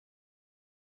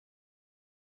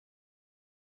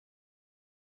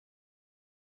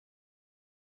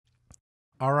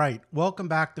All right, welcome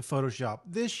back to Photoshop.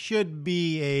 This should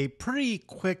be a pretty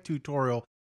quick tutorial.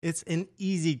 It's an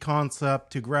easy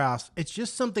concept to grasp. It's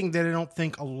just something that I don't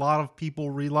think a lot of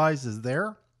people realize is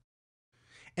there,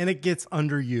 and it gets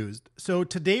underused. So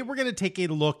today we're going to take a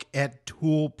look at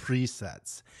tool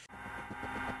presets.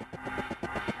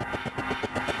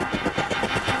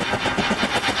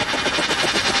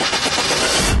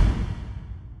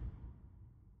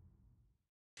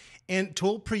 And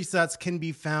tool presets can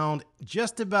be found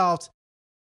just about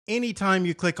anytime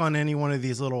you click on any one of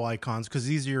these little icons, because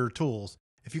these are your tools.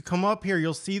 If you come up here,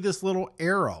 you'll see this little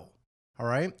arrow, all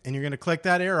right? And you're going to click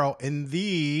that arrow, and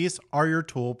these are your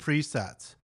tool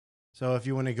presets. So if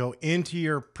you want to go into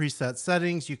your preset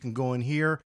settings, you can go in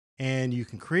here and you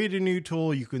can create a new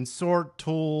tool, you can sort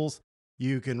tools,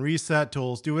 you can reset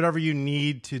tools, do whatever you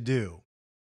need to do.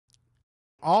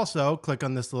 Also, click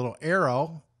on this little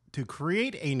arrow to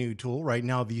create a new tool. Right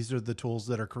now, these are the tools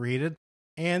that are created.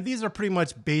 And these are pretty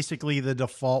much basically the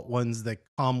default ones that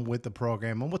come with the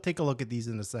program. And we'll take a look at these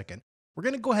in a second. We're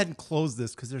going to go ahead and close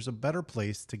this because there's a better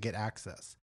place to get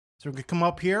access. So we're going to come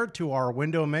up here to our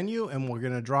window menu and we're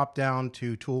going to drop down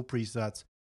to tool presets.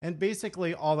 And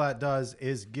basically all that does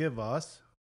is give us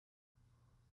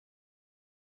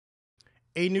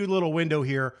a new little window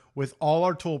here with all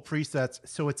our tool presets.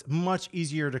 So it's much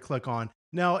easier to click on.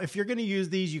 Now, if you're going to use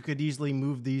these, you could easily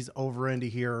move these over into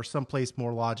here or someplace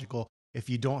more logical if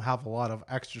you don't have a lot of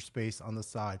extra space on the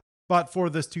side. But for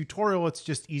this tutorial, it's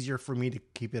just easier for me to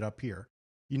keep it up here.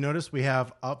 You notice we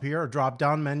have up here a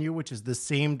drop-down menu, which is the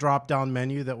same drop-down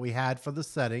menu that we had for the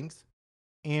settings.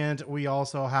 And we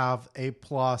also have a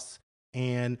plus.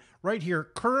 And right here,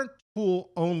 current tool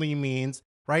only means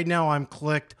right now I'm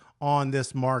clicked on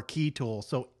this marquee tool.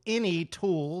 So any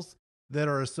tools that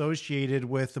are associated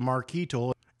with the marquee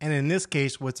tool, and in this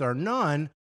case, what's our none,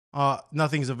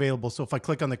 nothing's available. So if I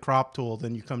click on the crop tool,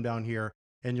 then you come down here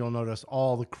and you'll notice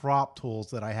all the crop tools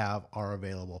that I have are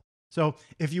available. So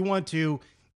if you want to,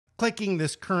 clicking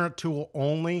this current tool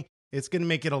only, it's going to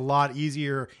make it a lot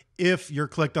easier if you're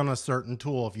clicked on a certain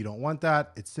tool. If you don't want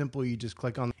that, it's simple. You just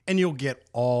click on and you'll get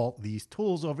all these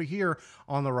tools over here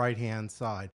on the right hand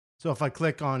side. So if I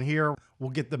click on here, we'll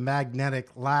get the magnetic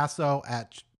lasso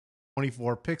at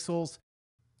 24 pixels.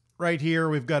 Right here,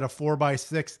 we've got a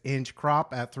 4x6 inch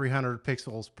crop at 300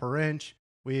 pixels per inch.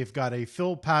 We've got a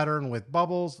fill pattern with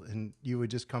bubbles, and you would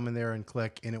just come in there and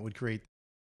click and it would create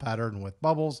a pattern with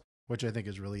bubbles, which I think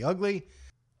is really ugly.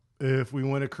 If we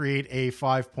want to create a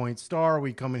 5-point star,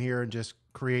 we come in here and just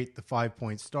create the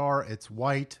 5-point star. It's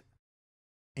white.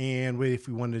 And if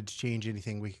we wanted to change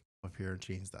anything, we come up here and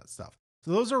change that stuff. So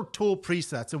those are tool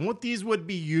presets. And what these would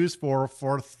be used for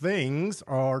things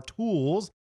or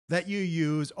tools that you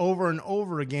use over and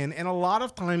over again. And a lot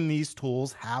of time these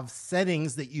tools have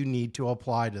settings that you need to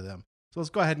apply to them. So let's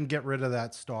go ahead and get rid of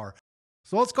that star.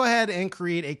 So let's go ahead and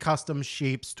create a custom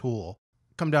shapes tool.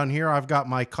 Come down here. I've got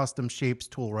my custom shapes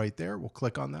tool right there. We'll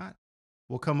click on that.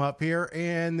 We'll come up here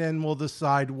and then we'll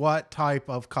decide what type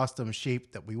of custom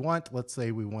shape that we want. Let's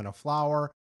say we want a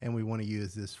flower and we want to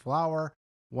use this flower.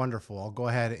 Wonderful. I'll go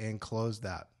ahead and close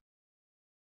that.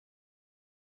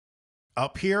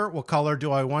 Up here, what color do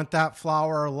I want that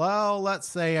flower? Well, let's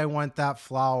say I want that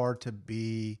flower to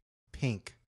be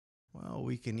pink. Well,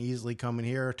 we can easily come in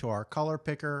here to our color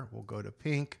picker. We'll go to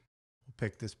pink. We'll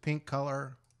pick this pink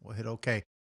color. We'll hit OK.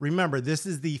 Remember, this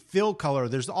is the fill color.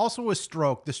 There's also a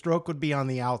stroke. The stroke would be on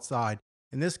the outside.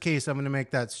 In this case, I'm going to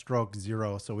make that stroke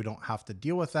 0 so we don't have to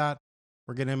deal with that.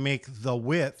 We're going to make the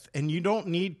width, and you don't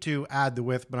need to add the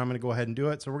width, but I'm going to go ahead and do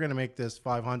it. So we're going to make this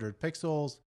 500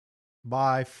 pixels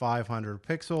by 500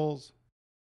 pixels.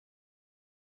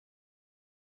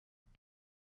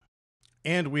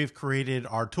 And we've created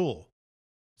our tool.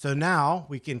 So now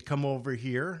we can come over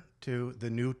here to the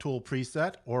new tool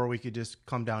preset, or we could just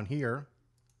come down here,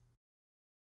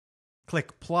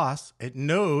 click plus. It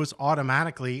knows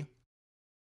automatically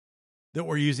that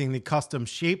we're using the custom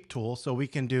shape tool. So we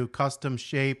can do custom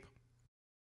shape,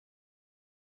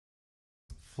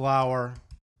 flower,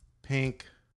 pink,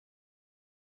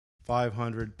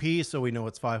 500p. So we know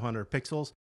it's 500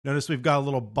 pixels. Notice we've got a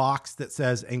little box that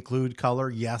says include color.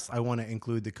 Yes, I want to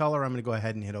include the color. I'm going to go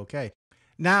ahead and hit OK.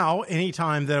 Now,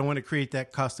 anytime that I want to create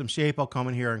that custom shape, I'll come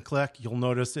in here and click. You'll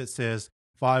notice it says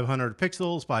 500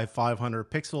 pixels by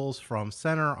 500 pixels from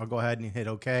center. I'll go ahead and hit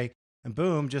OK. And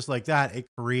boom, just like that, it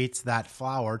creates that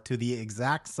flower to the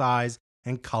exact size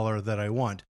and color that I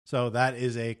want. So that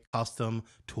is a custom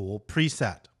tool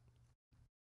preset.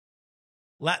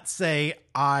 Let's say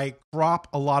I crop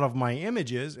a lot of my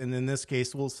images, and in this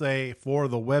case, we'll say for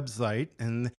the website,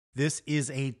 and this is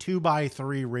a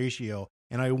 2:3 ratio.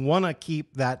 and I want to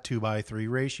keep that 2:3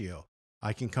 ratio.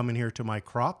 I can come in here to my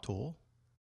crop tool.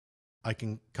 I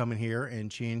can come in here and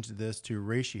change this to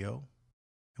ratio,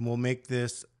 and we'll make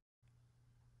this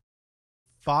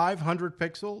 500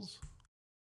 pixels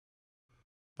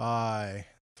by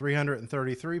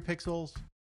 333 pixels.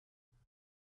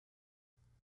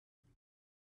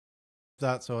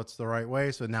 That so it's the right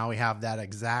way. So now we have that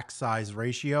exact size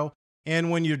ratio.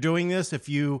 And when you're doing this, if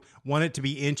you want it to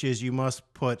be inches, you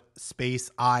must put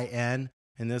space IN.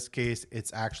 In this case,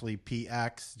 it's actually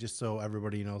PX, just so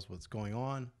everybody knows what's going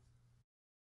on.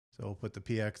 So we'll put the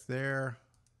PX there,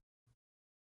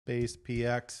 space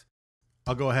PX.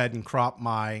 I'll go ahead and crop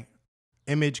my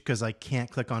image because I can't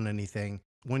click on anything.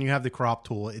 When you have the crop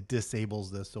tool, it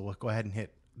disables this. So we'll go ahead and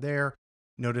hit there.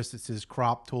 Notice it says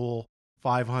crop tool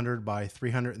 500 by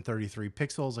 333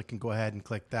 pixels. I can go ahead and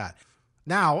click that.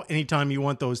 Now, anytime you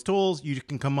want those tools, you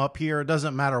can come up here. It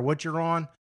doesn't matter what you're on.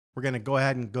 We're going to go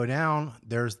ahead and go down.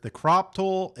 There's the crop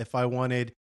tool. If I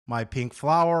wanted my pink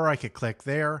flower, I could click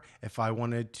there. If I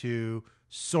wanted to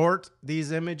sort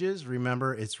these images,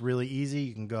 remember, it's really easy.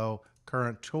 You can go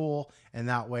current tool, and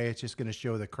that way it's just going to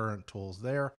show the current tools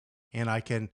there. And I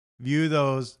can view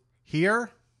those here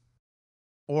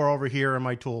or over here in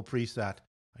my tool preset.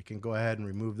 I can go ahead and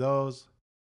remove those.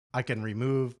 I can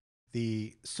remove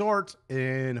the sort,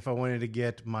 and if I wanted to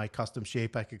get my custom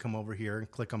shape, I could come over here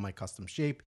and click on my custom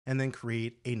shape and then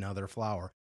create another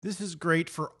flower. This is great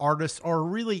for artists or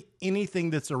really anything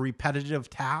that's a repetitive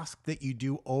task that you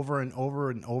do over and over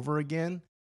and over again.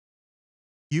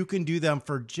 You can do them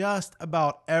for just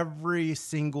about every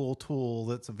single tool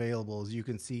that's available. As you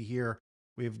can see here,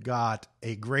 we've got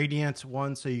a gradient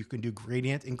one, so you can do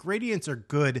gradient, and gradients are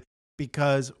good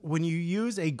because when you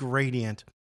use a gradient,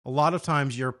 a lot of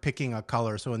times you're picking a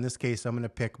color. So in this case, I'm going to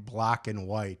pick black and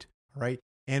white, right?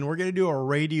 And we're going to do a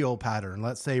radial pattern.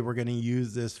 Let's say we're going to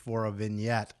use this for a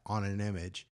vignette on an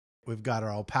image. We've got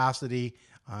our opacity.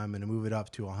 I'm going to move it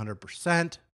up to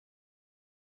 100%.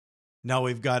 Now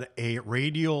we've got a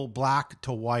radial black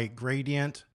to white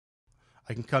gradient.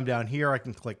 I can come down here. I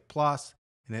can click plus,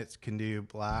 and it can do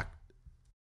black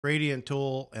gradient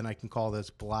tool, and I can call this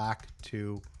black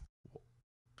to.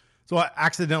 So I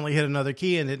accidentally hit another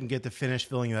key and didn't get to finish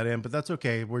filling that in, but that's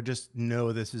okay. We're just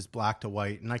know this is black to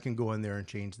white, and I can go in there and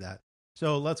change that.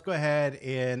 So let's go ahead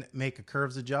and make a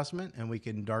curves adjustment, and we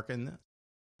can darken this.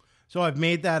 So I've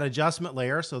made that adjustment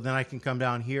layer. So then I can come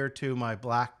down here to my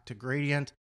black to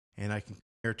gradient, and I can come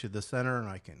here to the center, and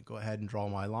I can go ahead and draw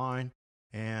my line,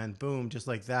 and boom, just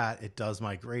like that, it does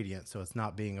my gradient. So it's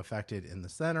not being affected in the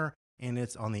center, and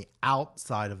it's on the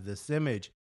outside of this image.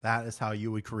 That is how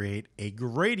you would create a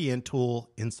gradient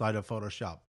tool inside of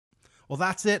Photoshop. Well,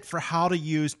 that's it for how to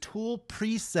use tool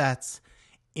presets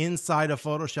inside of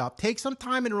Photoshop. Take some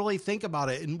time and really think about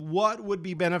it and what would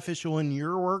be beneficial in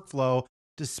your workflow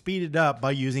to speed it up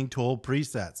by using tool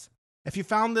presets. If you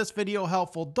found this video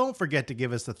helpful, don't forget to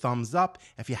give us a thumbs up.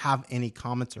 If you have any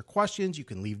comments or questions, you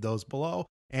can leave those below.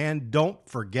 And don't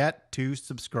forget to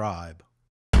subscribe.